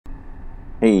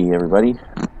Hey everybody,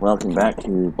 welcome back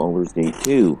to Baldur's Gate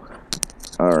 2.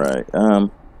 Alright,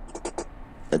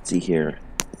 let's see here.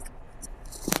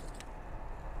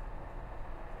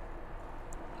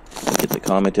 Get the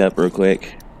comment up real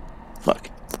quick.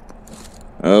 Fuck.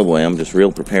 Oh boy, I'm just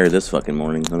real prepared this fucking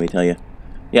morning, let me tell you.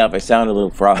 Yeah, if I sound a little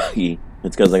froggy,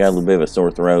 it's because I got a little bit of a sore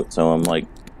throat, so I'm like,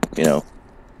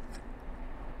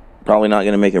 probably not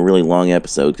going to make a really long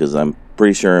episode, because I'm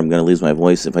pretty sure I'm going to lose my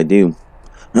voice if I do.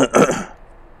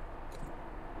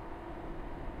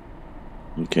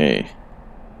 Okay.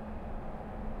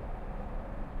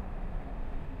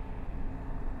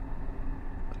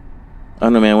 I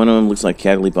don't know, man. One of them looks like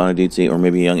Cataly Bonaduzzi or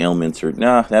maybe Young Elminster.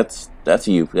 Nah, that's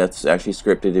you. That's actually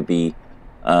scripted to be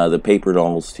the paper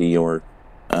dolls to your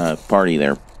party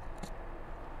there.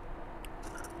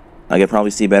 I could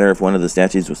probably see better if one of the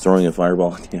statues was throwing a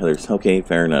fireball at the others. Okay,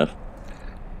 fair enough.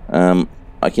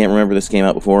 I can't remember this came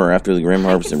out before or after the Grim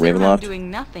Harvest in Ravenloft. Doing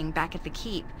nothing back at the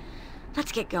keep.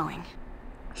 Let's get going.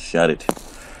 Shut it.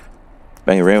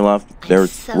 Back in Ravenloft,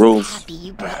 there's rules. Happy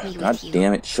you brought me God with you.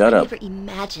 damn it, shut up. I never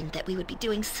imagined that we would be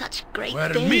doing such great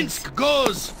Where things. Minsk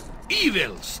goes,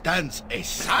 evil stands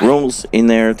aside. Rules in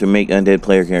there to make undead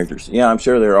player characters. Yeah, I'm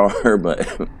sure there are,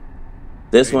 but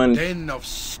this one. Den of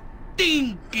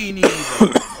stinking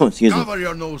evil. Excuse me. Cover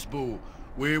your nose, boo.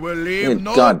 We will leave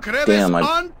no God crevice damn,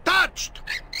 untouched.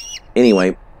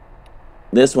 Anyway,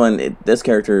 this one, this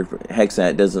character,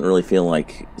 Hexat, doesn't really feel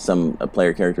like a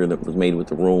player character that was made with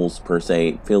the rules, per se.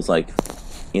 It feels like,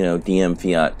 DM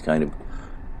Fiat kind of.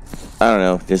 I don't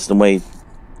know, just the way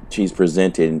she's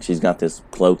presented, and she's got this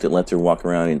cloak that lets her walk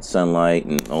around in sunlight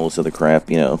and all this other crap,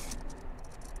 Gotta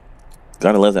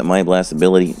love that Mind Blast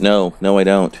ability. No, I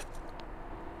don't.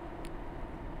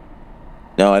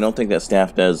 No, I don't think that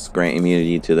staff does grant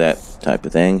immunity to that type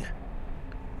of thing.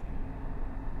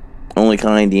 Only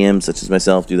kind DMs such as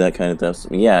myself do that kind of stuff. So,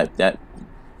 yeah,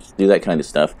 do that kind of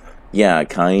stuff. Yeah,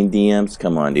 kind DMs?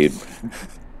 Come on, dude.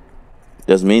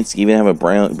 Does Minsk even have a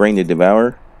brain to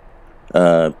devour?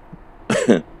 Not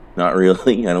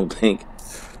really, I don't think.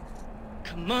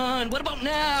 Come on, what about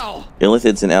now?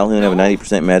 Illithids and Alhoon have a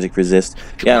 90% magic resist.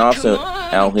 Yeah, and also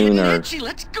Alhoon are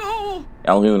Let's go.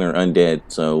 Alhoon are undead,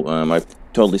 so I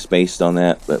totally spaced on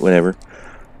that, but whatever.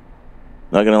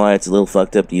 Not gonna lie, it's a little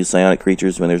fucked up to use psionic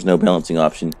creatures when there's no balancing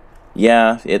option.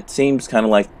 Yeah, it seems kind of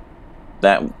like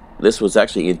that. This was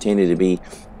actually intended to be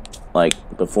like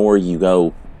before you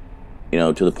go,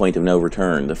 to the point of no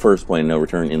return, the first point of no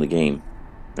return in the game,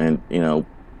 and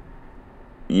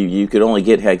you could only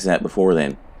get Hexat before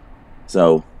then,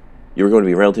 so you were going to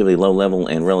be relatively low level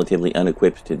and relatively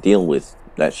unequipped to deal with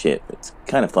that shit. It's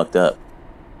kind of fucked up.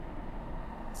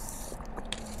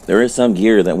 There is some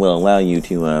gear that will allow you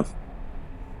to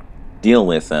deal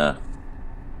with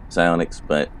psionics,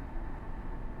 but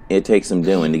it takes some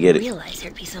doing to get it. I didn't realize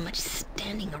there'd be so much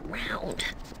standing around.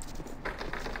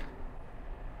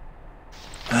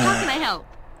 How can I help?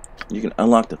 You can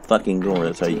unlock the fucking door.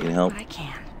 That's how you can help. I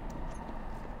can.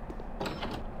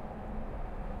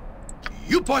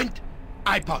 You point,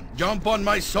 I punt. Jump on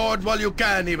my sword while you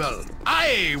can, evil.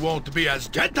 I won't be as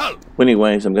gentle. But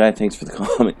anyway, some guy, thanks for the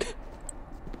comment.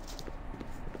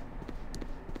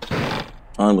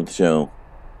 On with the show.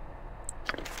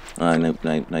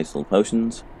 Nice little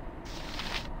potions.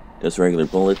 Just regular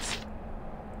bullets.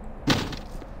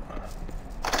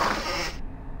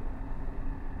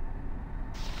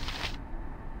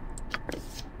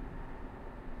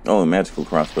 Oh, a magical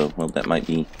crossbow. Well, that might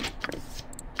be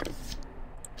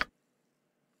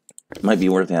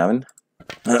worth having.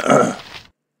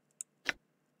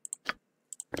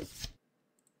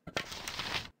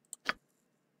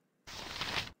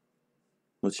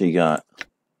 What she got?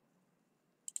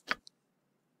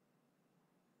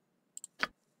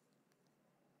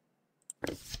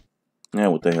 Yeah,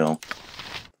 what the hell?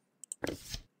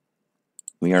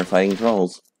 We are fighting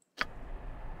trolls.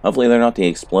 Hopefully they're not the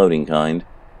exploding kind.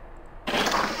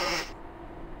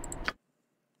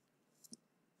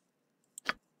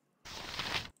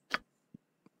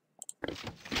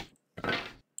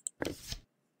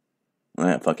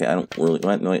 Fuck it, I don't really...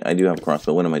 What? No, I do have a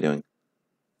crossbow. What am I doing?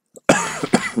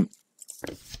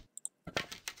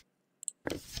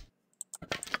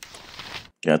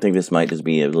 Yeah, I think this might just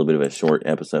be a little bit of a short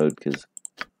episode, because...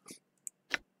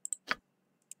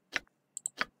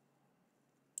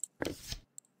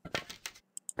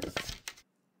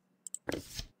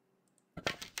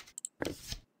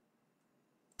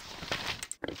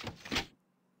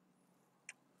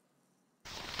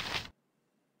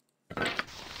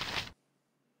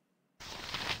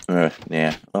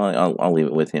 yeah, I'll leave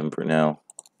it with him for now.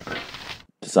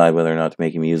 Decide whether or not to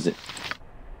make him use it.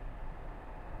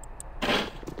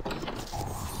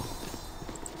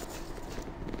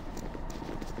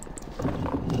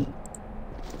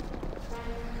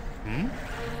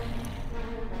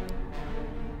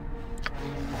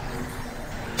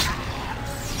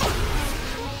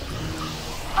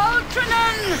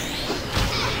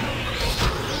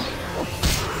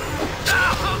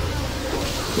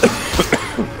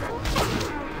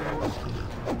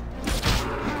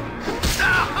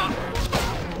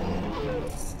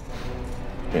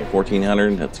 Okay,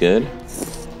 1400, that's good.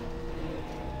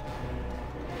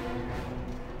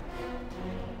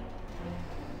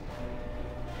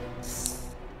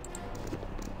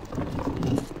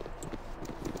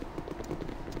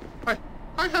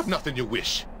 I have nothing you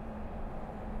wish.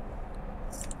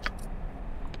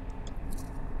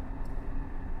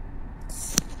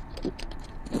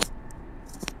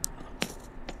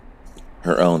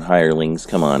 Her own hirelings,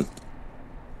 come on.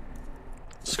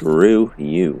 Screw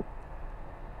you.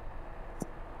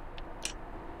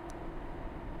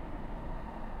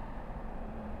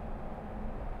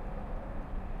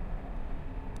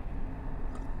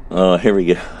 Oh, here we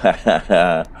go.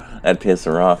 That'd piss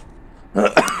her off.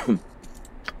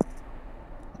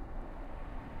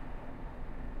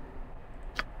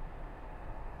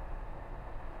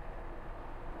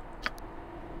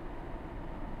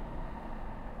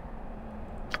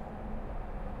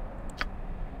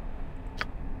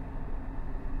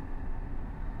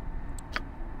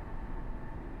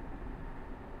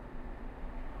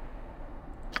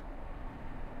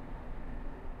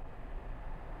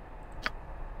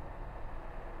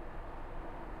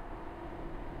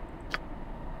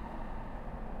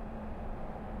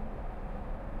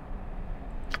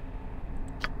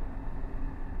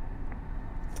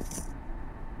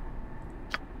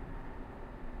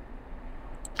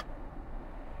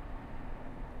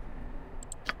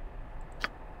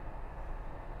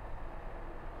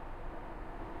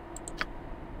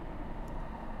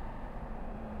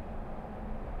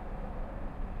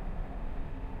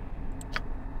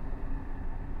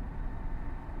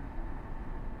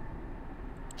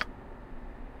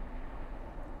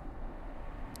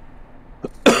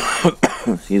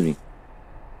 Excuse me.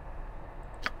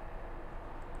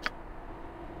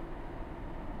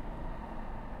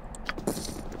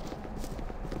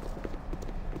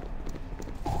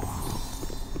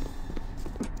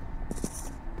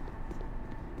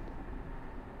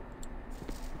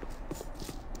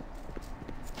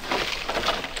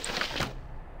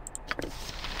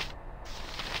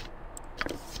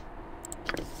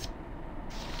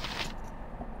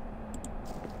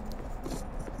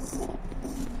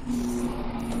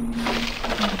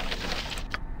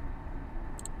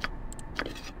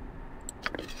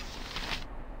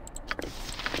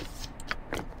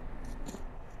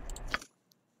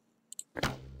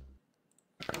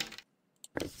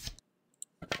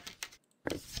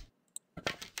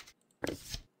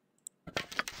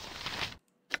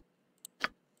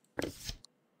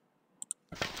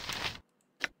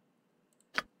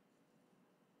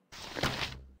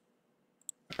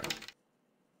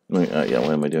 Yeah,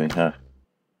 what am I doing? Huh?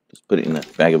 Just put it in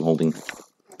that bag of holding.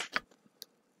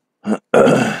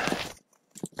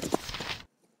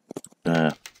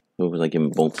 What was I giving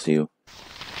bolts to?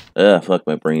 Fuck,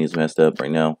 my brain is messed up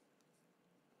right now.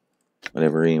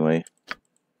 Whatever, anyway.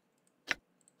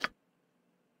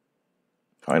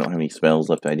 I don't have any spells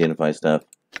left to identify stuff.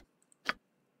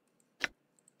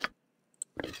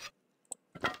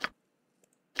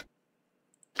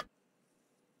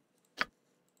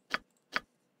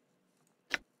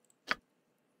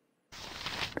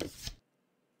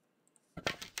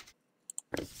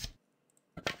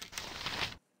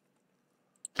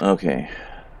 Okay.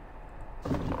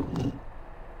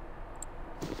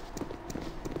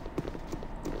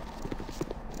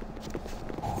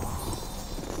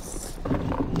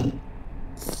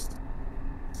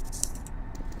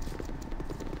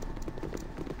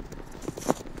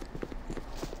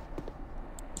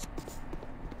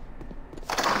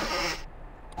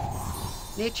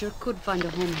 Nature could find a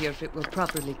home here if it were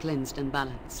properly cleansed and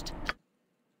balanced.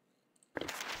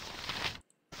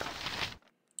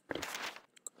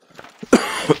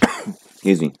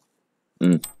 Excuse me.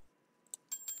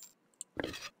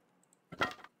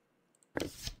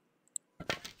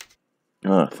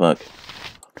 Oh, fuck.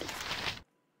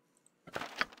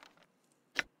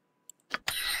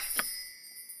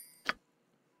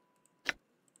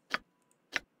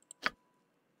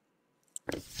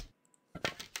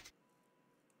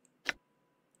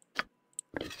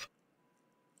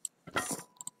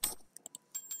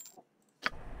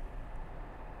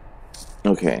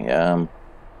 Okay,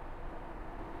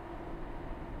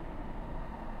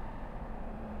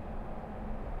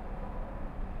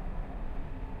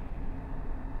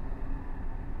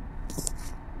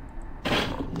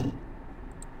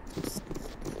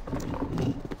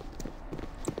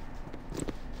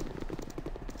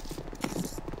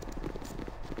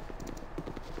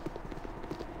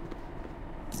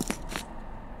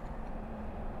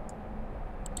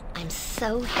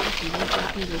 so happy you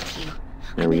brought me with you.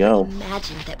 There we go. I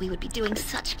imagined that we would be doing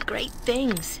such great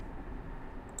things.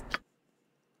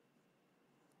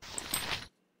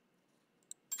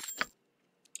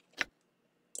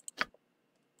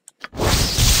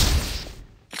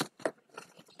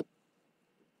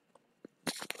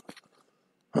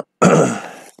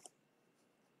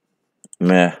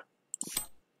 Meh.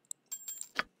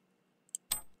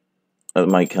 That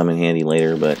might come in handy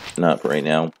later, but not for right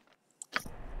now.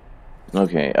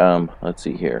 Okay, let's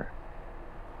see here.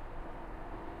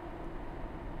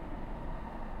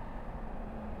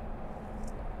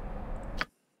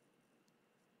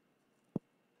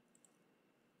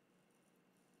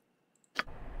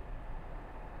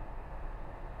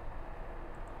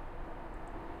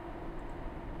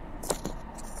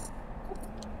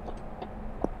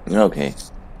 Okay.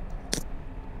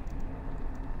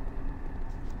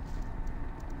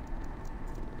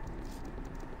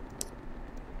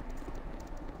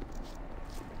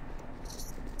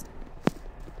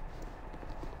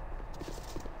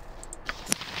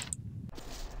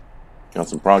 Got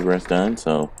some progress done,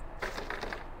 so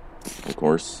of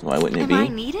course, why wouldn't it be? Am I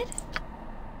needed?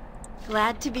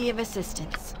 Glad to be of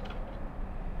assistance.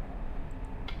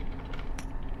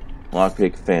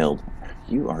 Lockpick failed.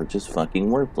 You are just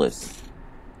fucking worthless.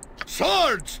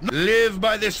 Swords! Live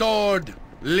by the sword.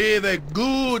 Live a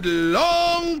good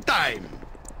long time.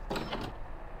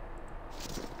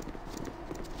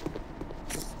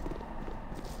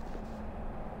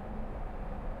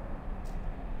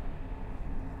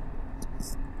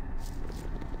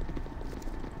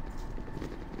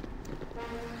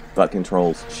 Fuck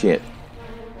controls. Shit.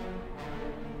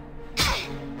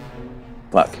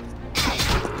 Fuck.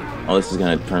 Oh, this is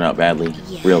gonna turn out badly.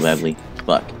 Yes. Real badly.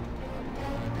 Fuck.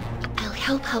 I'll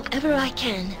help however I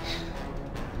can.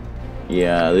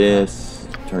 Yeah, this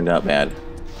turned out bad.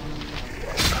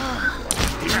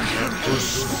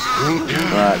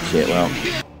 Ah, shit, well.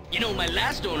 You know, my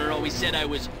last owner always said I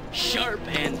was sharp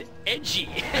and edgy.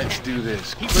 Let's do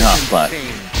this. Oh, fuck.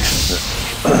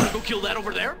 Go kill that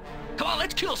over there? Come on,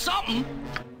 let's kill something.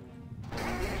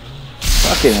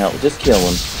 Fucking hell, just kill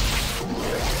him.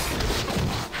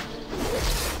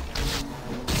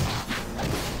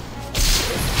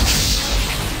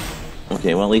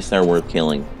 Okay, well, at least they're worth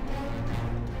killing.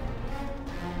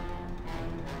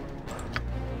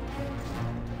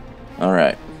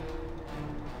 Alright.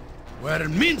 Where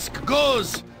Minsk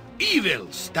goes,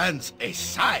 evil stands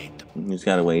aside. He's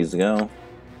got a ways to go.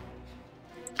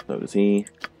 So does he.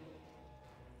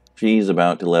 She's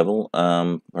about to level,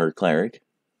 her cleric.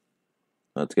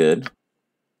 That's good.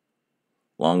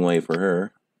 Long way for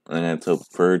her. And that's hope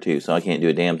for her too, so I can't do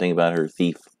a damn thing about her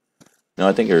thief. No,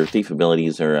 I think her thief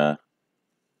abilities are,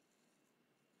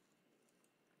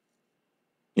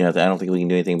 yeah, I don't think we can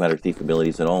do anything about her thief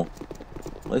abilities at all.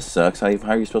 Well, this sucks. How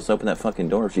are you supposed to open that fucking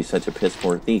door if she's such a piss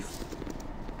poor thief?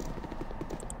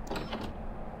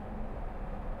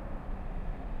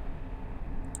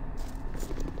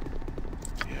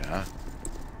 Yeah?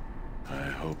 I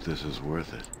hope this is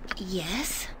worth it.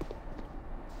 Yes?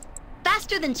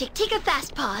 Faster than Chick-Tika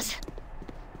Fast Paws.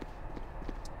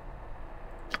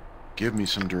 Give me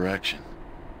some direction.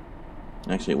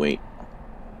 Actually, wait.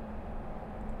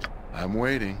 I'm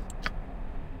waiting.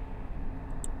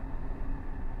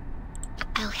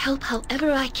 I'll help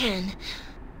however I can.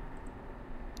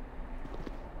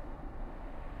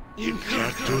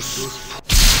 Incactus.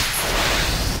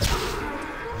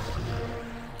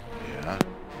 Yeah?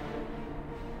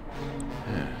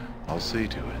 Yeah, I'll see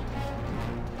to it.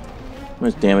 How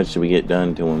much damage did we get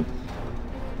done to him?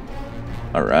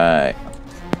 Alright.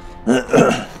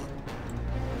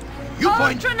 You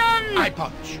point, I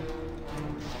punch.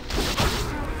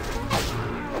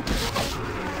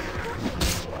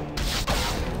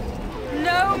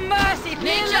 No mercy,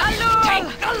 Nature, take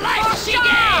the life she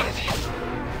gave!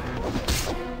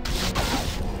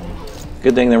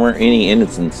 Good thing there weren't any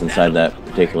innocents inside that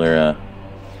particular,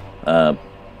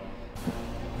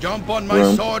 Jump on my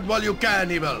room. sword while you can,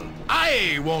 evil.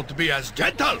 I won't be as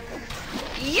gentle.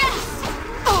 Yes!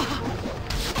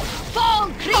 Fall,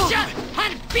 creature,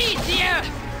 and beat the earth!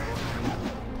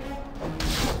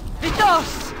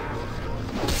 Vitos!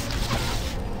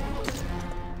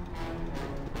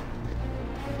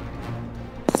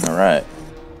 Alright.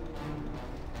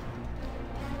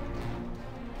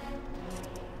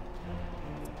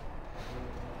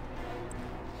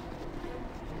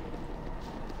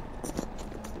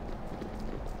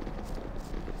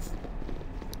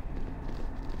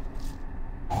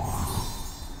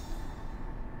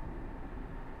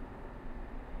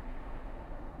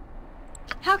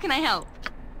 How can I help?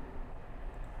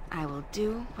 I will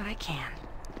do what I can.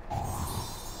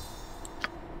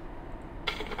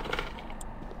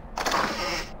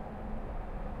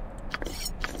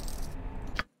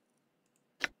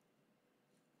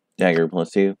 Dagger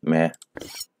 +2. Meh.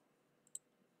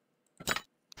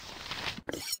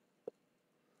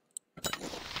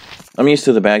 I'm used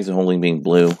to the bags of holding being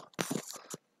blue.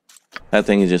 That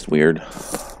thing is just weird.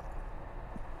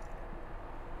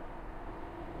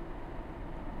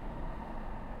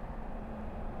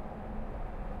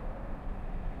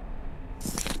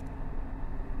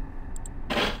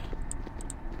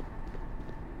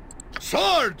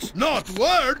 Swords, not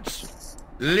words!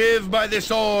 Live by the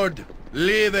sword.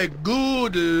 Live a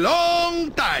good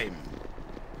long time.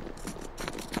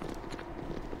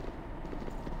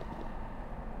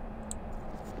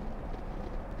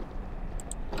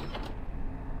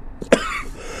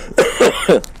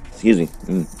 Excuse me.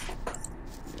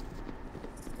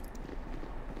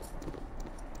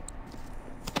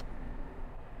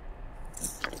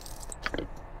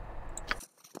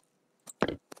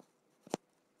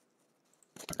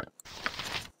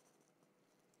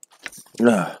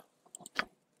 Ugh.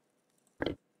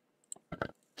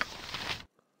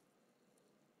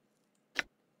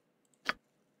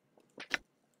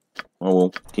 Well,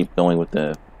 we'll keep going with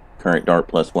the current dart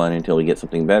 +1 until we get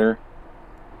something better.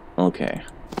 Okay.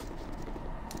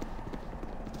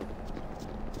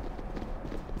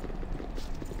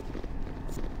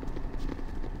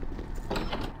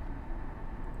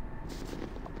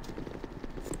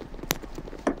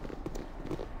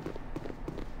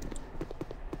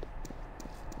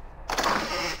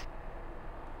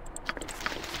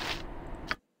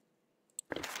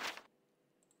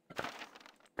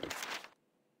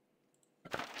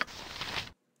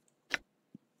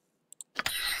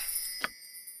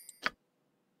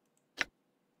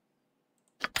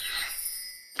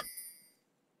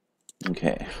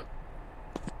 Okay.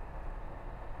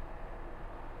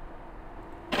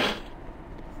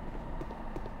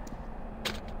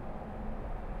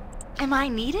 Am I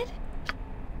needed?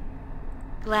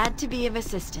 Glad to be of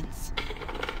assistance.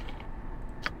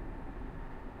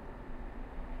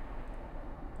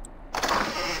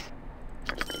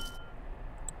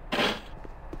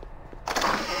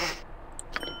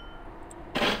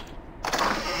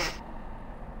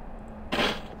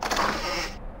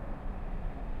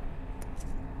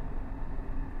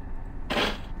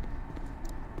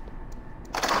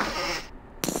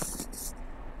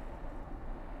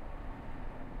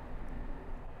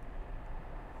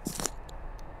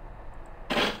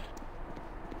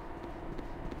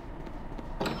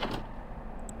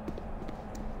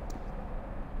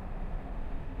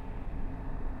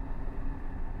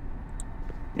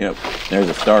 Yep, there's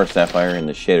a star sapphire in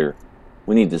the shitter.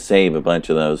 We need to save a bunch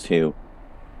of those too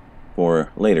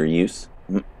for later use.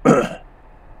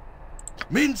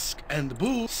 Minsk and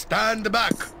Boo, stand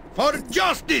back for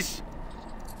justice!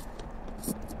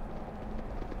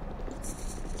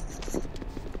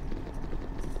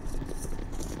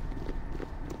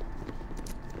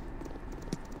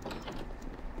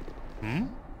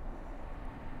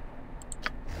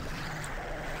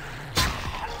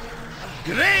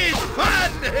 Great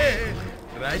fun!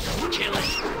 Right?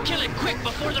 Kill it quick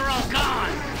before they're all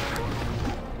gone!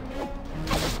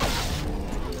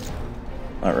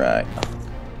 Alright.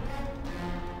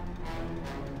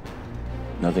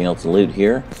 Nothing else to loot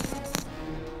here.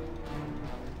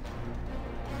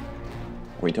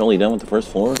 Are we totally done with the first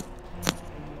floor?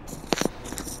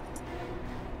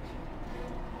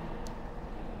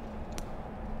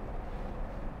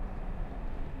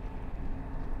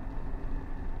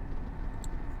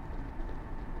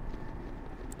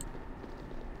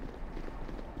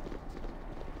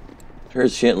 Sure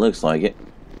as shit looks like it.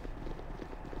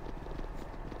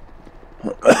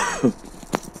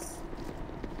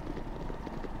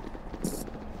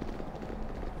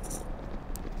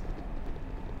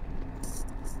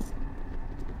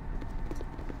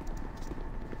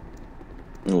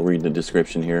 We'll read the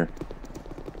description here.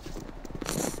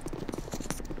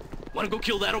 Wanna go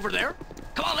kill that over there?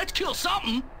 Come on, let's kill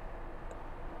something!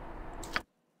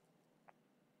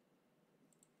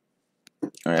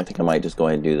 Alright, I think I might just go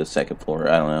ahead and do the second floor.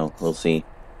 I don't know. We'll see.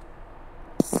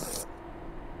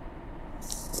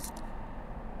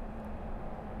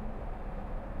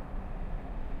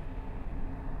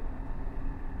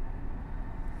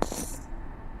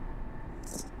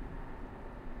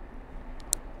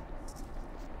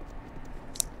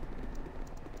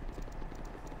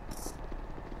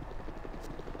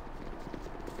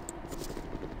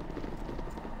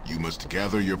 You must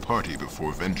gather your party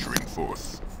before venturing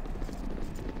forth.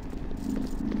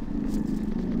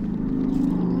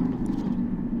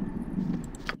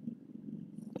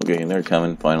 Okay, and they're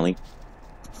coming, finally.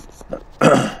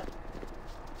 I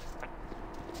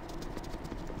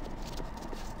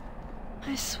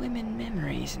swim in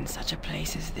memories in such a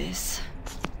place as this.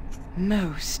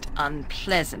 Most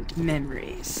unpleasant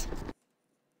memories.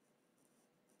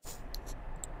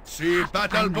 See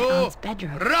battle, Find my Bo! aunt's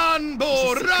bedroom. Run, Bo,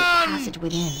 There's a secret run! passage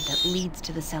within that leads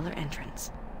to the cellar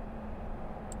entrance.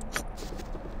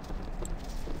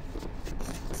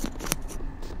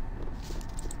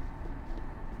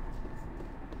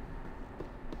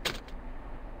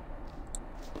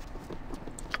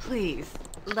 Please,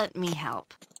 let me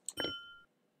help.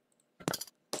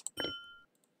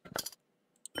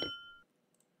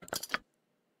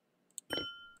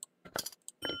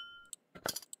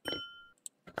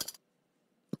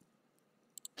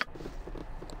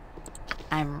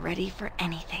 I'm ready for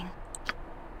anything.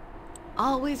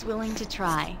 Always willing to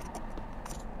try.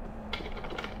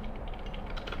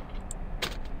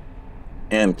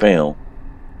 And fail.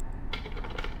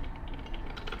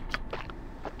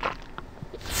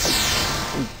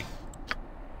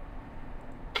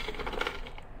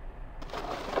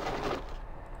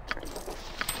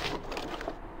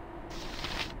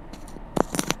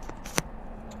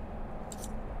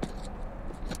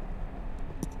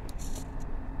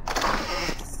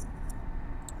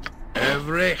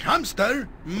 Every hamster,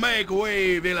 make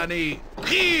way, villainy!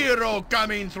 Hero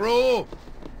coming through!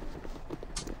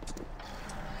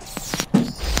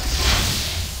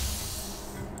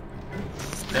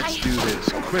 Let's do this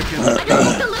quick and I don't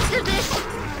like the looks of this!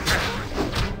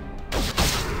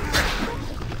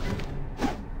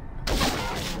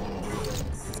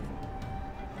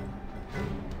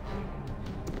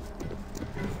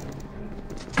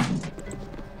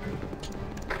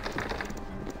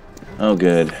 Oh,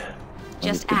 good.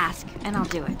 Just ask, and I'll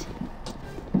do it.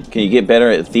 Can you get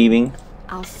better at thieving?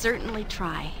 I'll certainly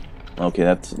try. Okay,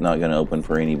 that's not going to open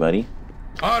for anybody.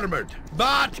 Armored,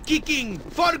 butt kicking,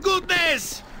 for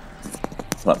goodness!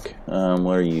 Fuck.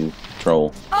 What are you,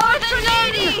 troll? Oh,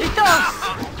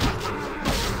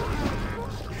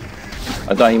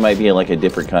 I thought he might be like a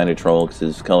different kind of troll because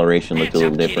his coloration looked a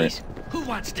Hands little up, different. kiddies. Who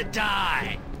wants to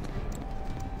die?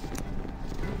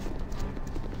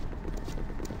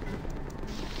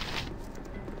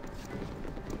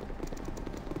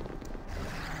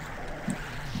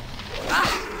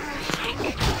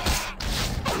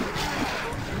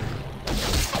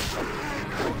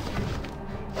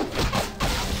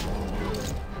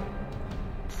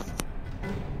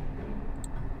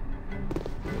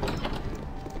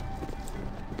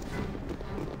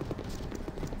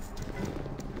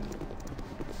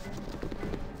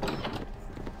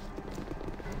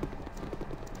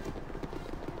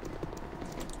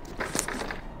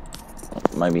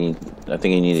 Might be. I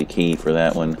think you need a key for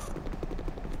that one.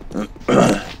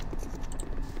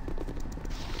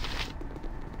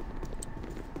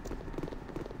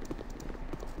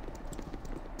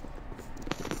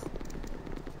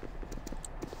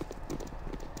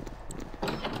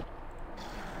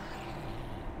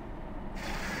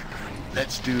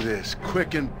 let's do this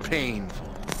quick and painful.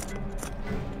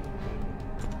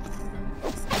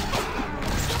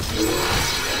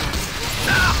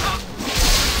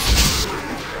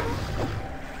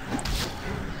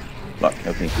 Fuck,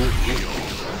 okay.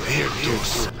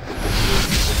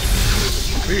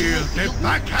 Feel the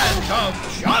backhand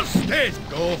of justice!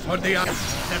 Go for the...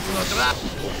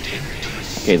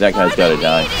 Okay, that guy's gotta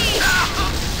die.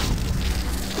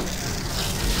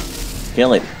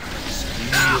 Kill it.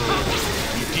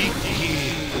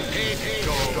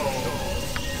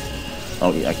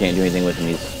 Oh, yeah, I can't do anything with him.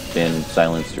 He's been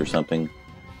silenced or something.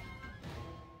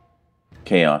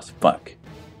 Chaos. Fuck.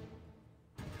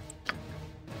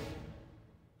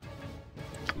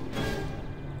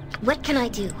 What can I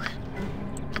do?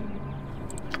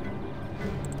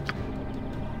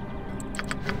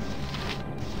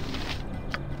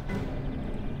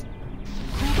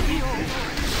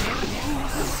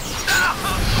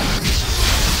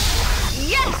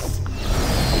 Yes!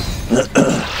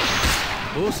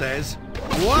 Who says?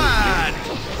 What?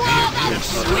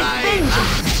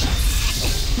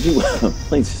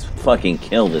 Please just fucking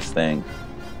kill this thing.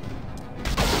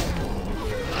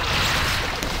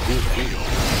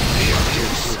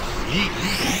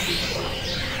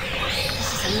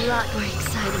 This is a lot more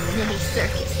exciting than any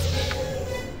circus.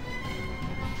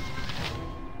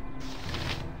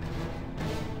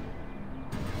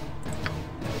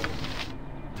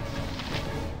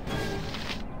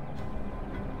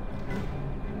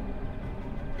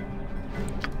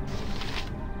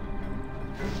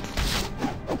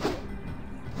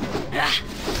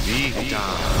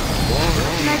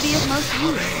 Can I be of most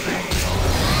use?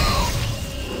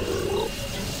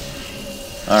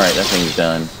 Alright, that thing's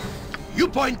done. You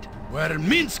point where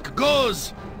Minsk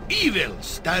goes, evil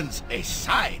stands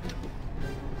aside.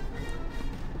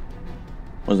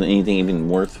 Wasn't anything even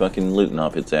worth fucking looting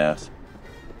off its ass.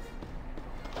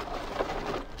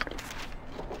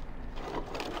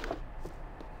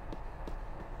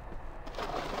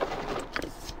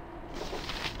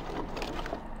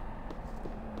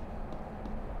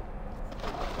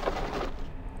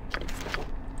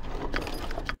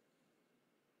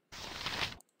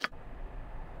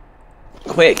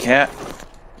 Quit, cat.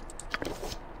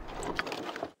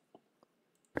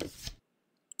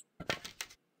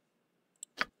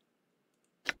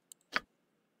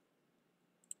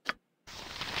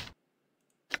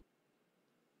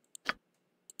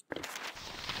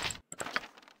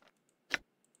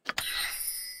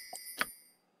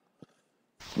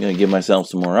 I'm gonna give myself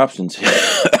some more options.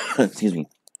 Excuse me.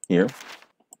 Here.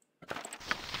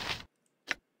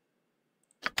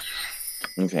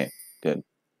 Okay, good.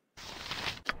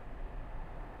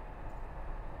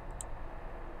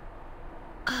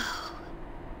 Oh,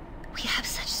 we have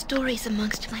such stories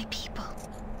amongst my people.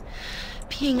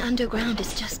 Being underground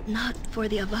is just not for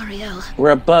the Avariel.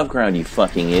 We're above ground, you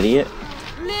fucking idiot.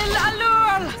 Lil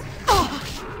Alul! Oh,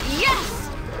 yes!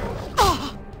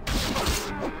 Oh!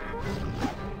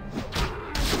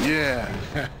 Yeah.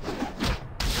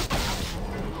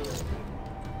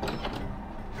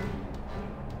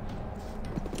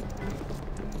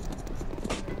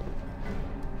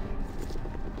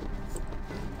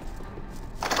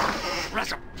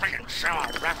 That's a freaking sour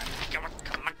rabbit. Come on,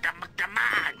 come on, come on, come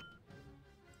on.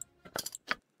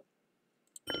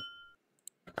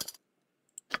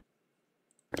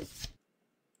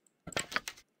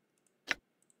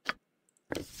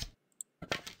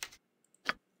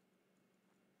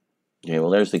 Okay,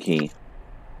 well, there's the key.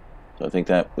 So I think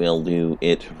that will do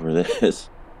it for this.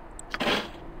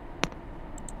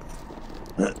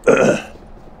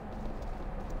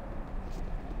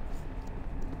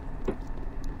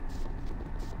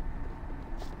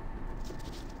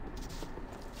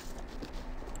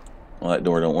 Well, that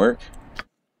door don't work.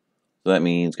 So that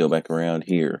means go back around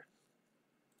here.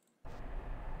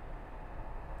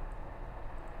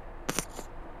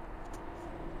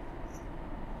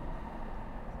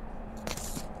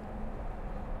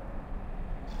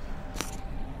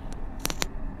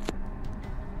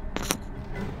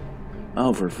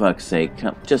 Oh, for fuck's sake,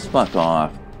 come, just fuck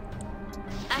off.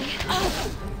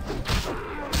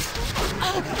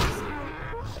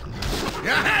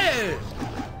 Yeah!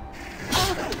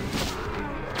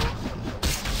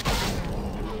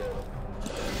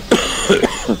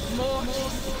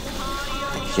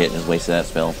 Shit, just wasted that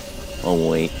spell. Oh,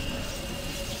 wait.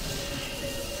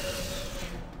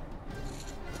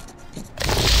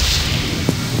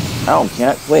 Ow,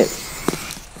 cat, quit.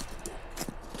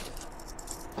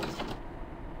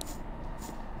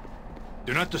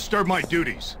 Do not disturb my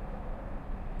duties.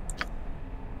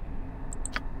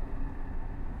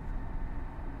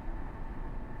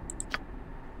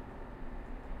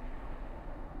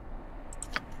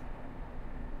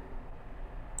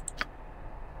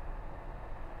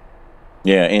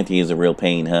 Yeah, Auntie is a real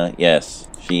pain, huh? Yes,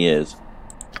 she is.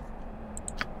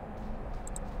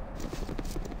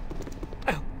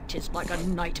 Oh, 'tis like a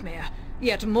nightmare.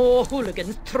 Yet more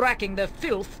hooligans tracking their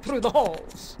filth through the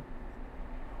halls.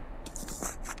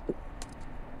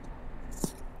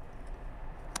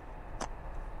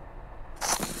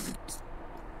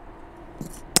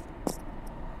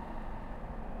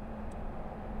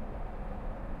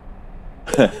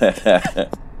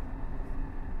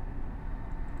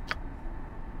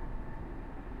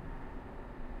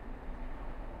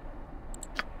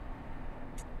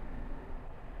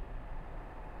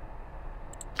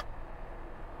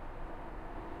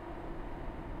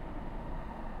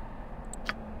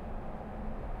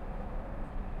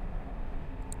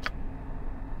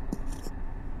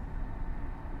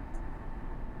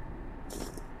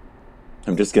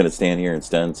 I'm just gonna stand here and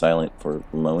stand silent for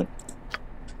a moment.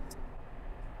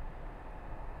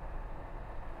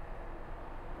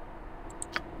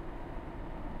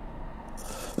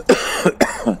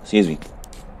 Excuse me.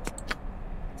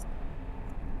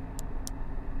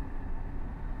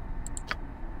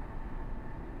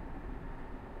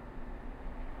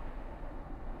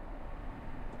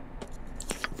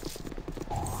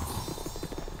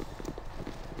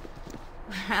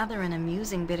 Rather an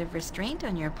amusing bit of restraint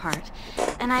on your part,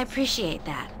 and I appreciate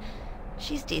that.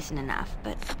 She's decent enough,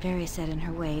 but very set in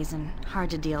her ways and hard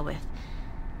to deal with.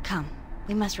 Come,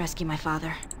 we must rescue my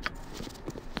father.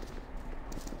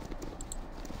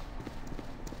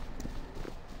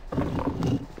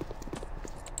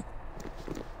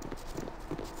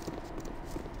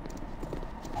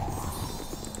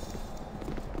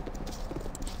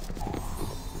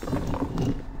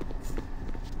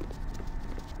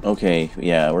 Okay,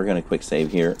 yeah, we're gonna quick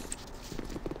save here.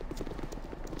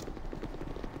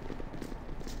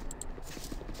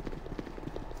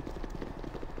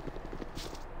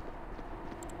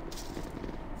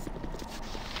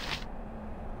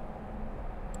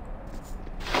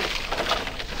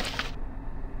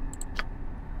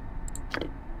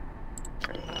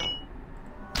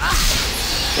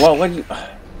 Whoa, what are you...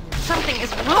 Something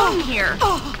is wrong here.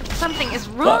 Something is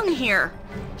wrong here.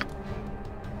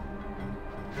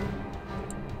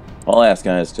 Haul ass,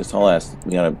 guys. Just haul ass.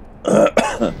 We gotta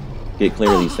get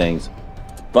clear of these things.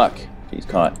 Fuck. She's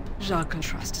caught. Jacques can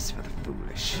trust us for the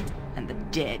foolish and the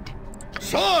dead.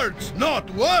 Swords, not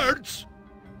words!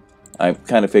 I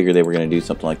kind of figured they were gonna do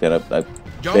something like that. I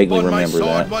Jump vaguely on my remember sword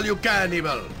that. while you can,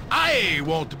 evil. I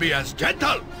won't be as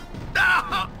gentle.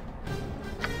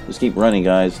 Just keep running,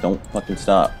 guys. Don't fucking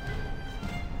stop.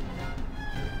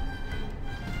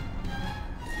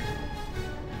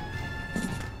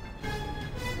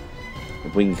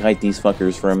 If we can kite these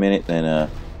fuckers for a minute, then,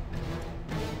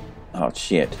 oh,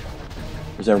 shit.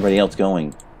 Where's everybody else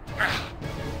going?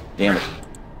 Damn it.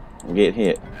 We'll get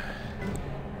hit.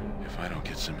 If I don't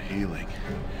get some healing,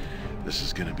 this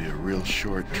is gonna be a real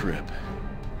short trip.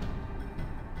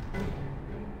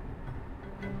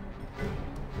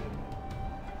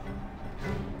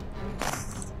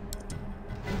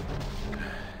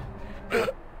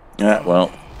 Yeah,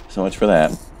 well, so much for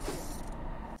that.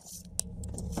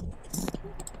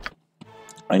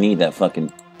 I need that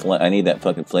fucking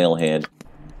flail head.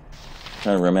 I'm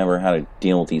trying to remember how to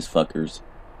deal with these fuckers.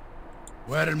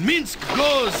 Where Minsk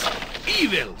goes,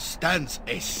 evil stands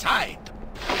aside.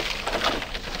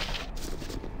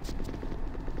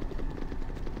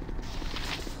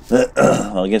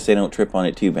 Well, I guess they don't trip on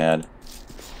it too bad.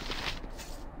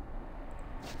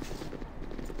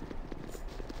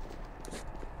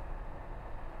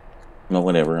 Well,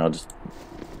 whatever. I'll just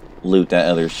loot that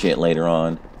other shit later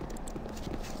on.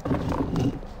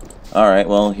 Alright,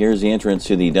 well, here's the entrance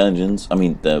to the dungeons. I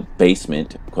mean, the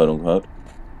basement, quote-unquote.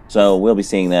 So, we'll be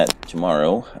seeing that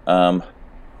tomorrow. I'm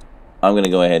gonna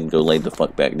go ahead and go lay the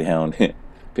fuck back down.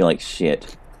 Feel like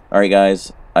shit. Alright,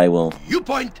 guys. I will You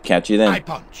point, catch you then. I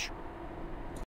punch.